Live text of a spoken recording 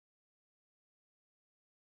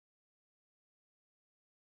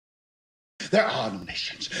There are no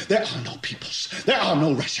nations. There are no peoples. There are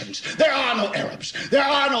no Russians. There are no Arabs. There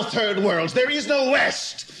are no third worlds. There is no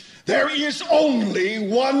West. There is only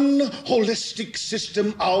one holistic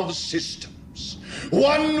system of systems.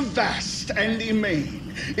 One vast and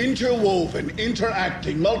immane, interwoven,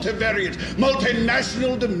 interacting, multivariate,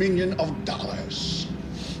 multinational dominion of dollars.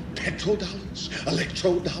 Petrodollars,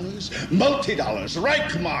 electrodollars, multi-dollars,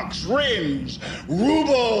 Reichmarks, rims,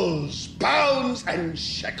 rubles, pounds, and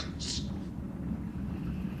shekels.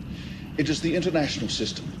 It is the international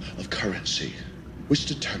system of currency which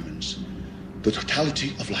determines the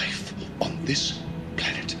totality of life on this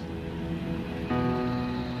planet.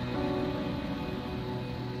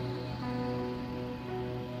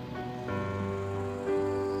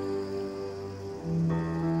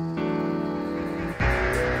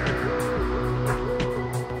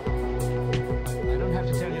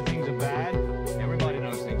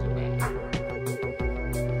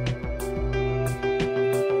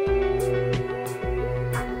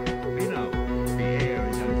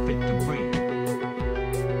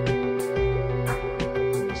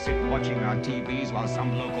 TVs while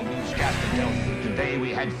some local newscaster tells us that today we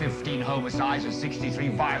had 15 homicides and 63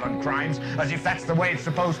 violent crimes, as if that's the way it's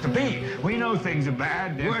supposed to be. We know things are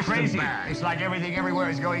bad. They're crazy. Bad. It's like everything everywhere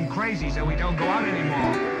is going crazy, so we don't go out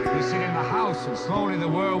anymore. We sit in the house, and slowly the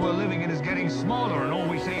world we're living in is getting smaller, and all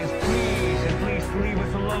we say is, please, at least leave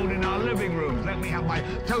us alone in our living rooms. Let me have my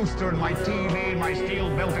toaster and my TV and my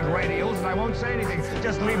steel-belted radials, and I won't say anything.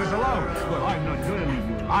 Just leave us alone. Well, I'm not going to leave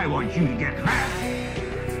you alone. I want you to get mad.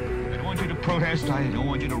 I don't want you to protest, I don't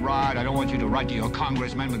want you to riot, I don't want you to write to your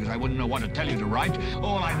congressman because I wouldn't know what to tell you to write.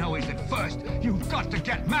 All I know is that first, you've got to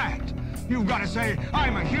get mad. You've got to say,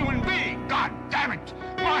 I'm a human being, God damn it!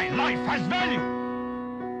 My life has value!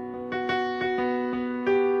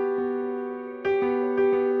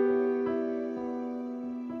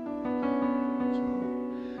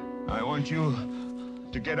 I want you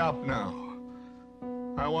to get up now.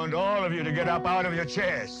 I want all of you to get up out of your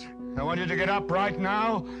chairs. I want you to get up right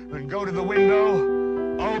now and go to the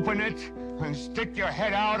window, open it, and stick your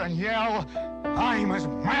head out and yell, I'm as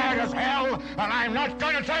mad as hell, and I'm not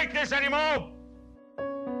going to take this anymore!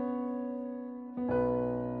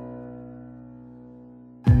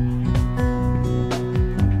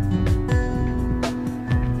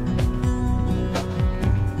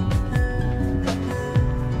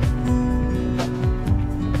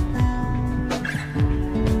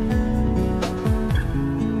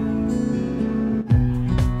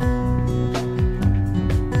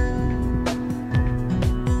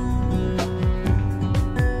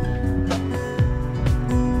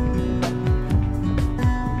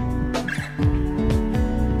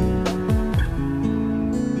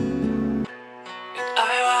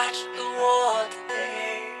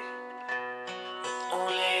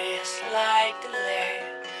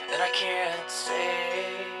 I can't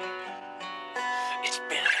say it's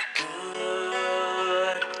been a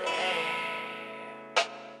good day.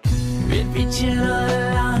 Every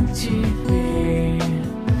channel on TV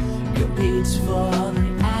competes for the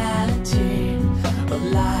reality of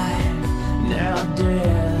life now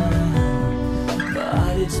dead,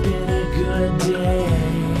 but it's been a good day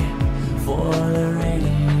for the ratings.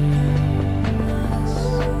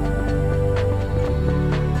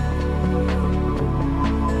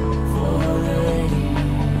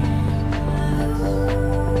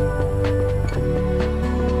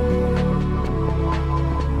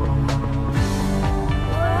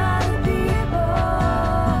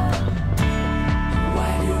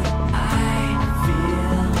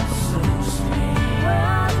 Well,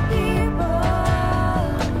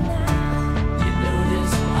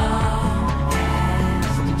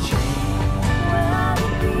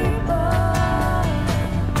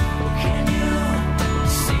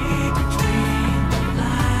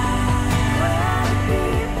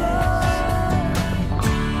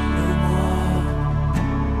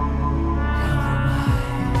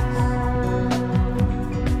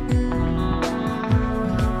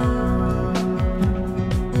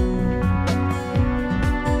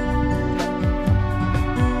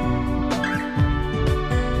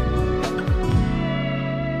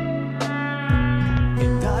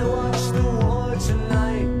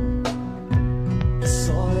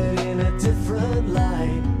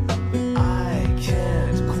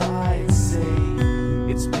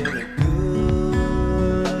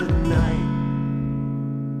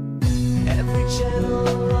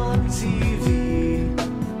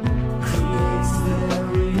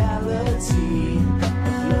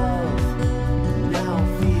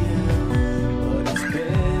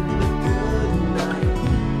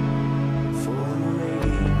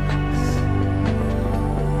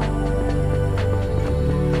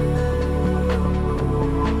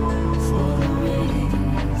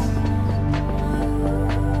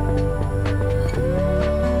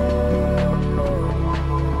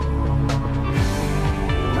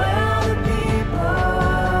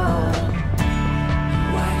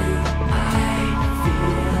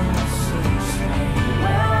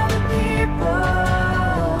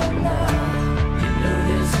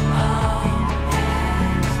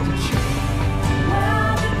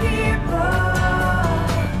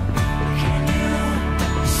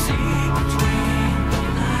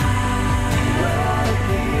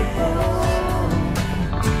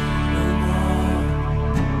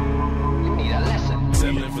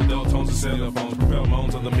 cellular phones, propel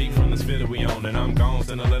moans of the meat from the spit that we own. And I'm gone,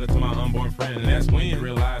 send a letter to my unborn friend. And that's when you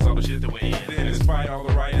realize all the shit that we're in. Then despite all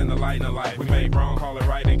the right and the light in the life, we make wrong, call it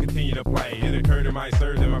right, and continue to play. It occurred it might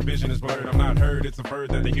serve that my vision is blurred. I'm not heard, it's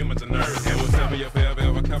inferred that the humans are nerds. And whatever you forever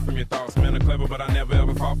ever come from your thoughts. Men are clever, but I never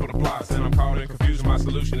ever fall for the plots. And I'm caught in confusion, my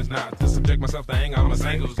solution is not to subject myself to anger. I'm a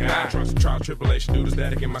singles guy. Trunks of trial, tribulation, due to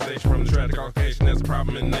static in my station from the tragic altercation. There's a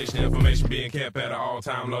problem in the nation, information being kept at an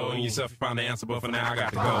all-time low. And yourself, you find the answer, but for now I got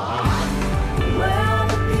to go. Well,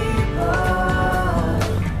 the people,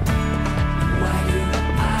 why do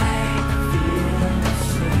I feel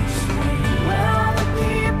so strange? Well, the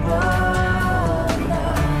people,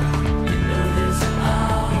 you know this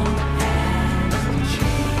all has to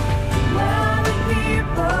change. Well, the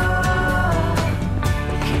people,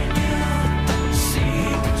 can you see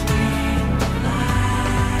between the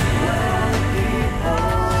lines? Well, the people,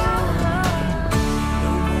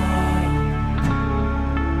 no more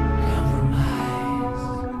compromise.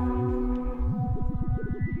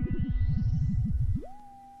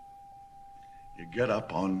 You get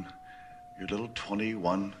up on your little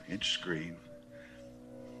 21-inch screen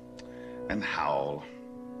and howl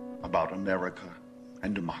about America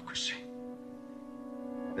and democracy.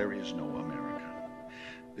 There is no America.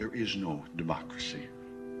 There is no democracy.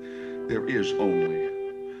 There is only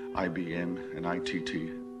IBM and ITT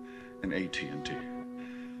and AT&T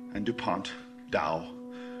and DuPont, Dow,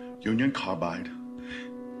 Union Carbide,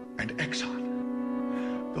 and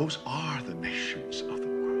Exxon. Those are the nations of the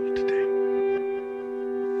world today.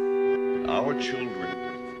 Our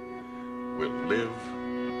children will live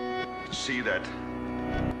to see that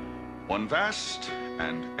one vast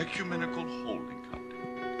and ecumenical holding company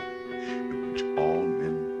in which all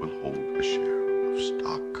men will hold a share of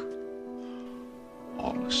stock,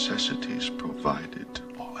 all necessities provided,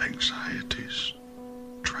 all anxieties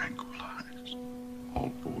tranquilized,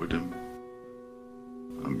 all boredom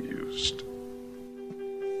amused.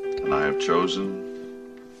 And I have chosen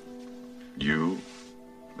you,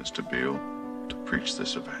 Mr. Beale, to preach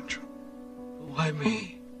this evangel. Why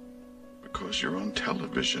me? Because you're on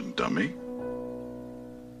television, dummy.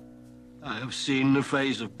 I have seen the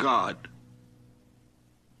face of God.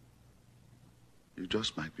 You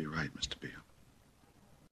just might be right, Mr. Beale.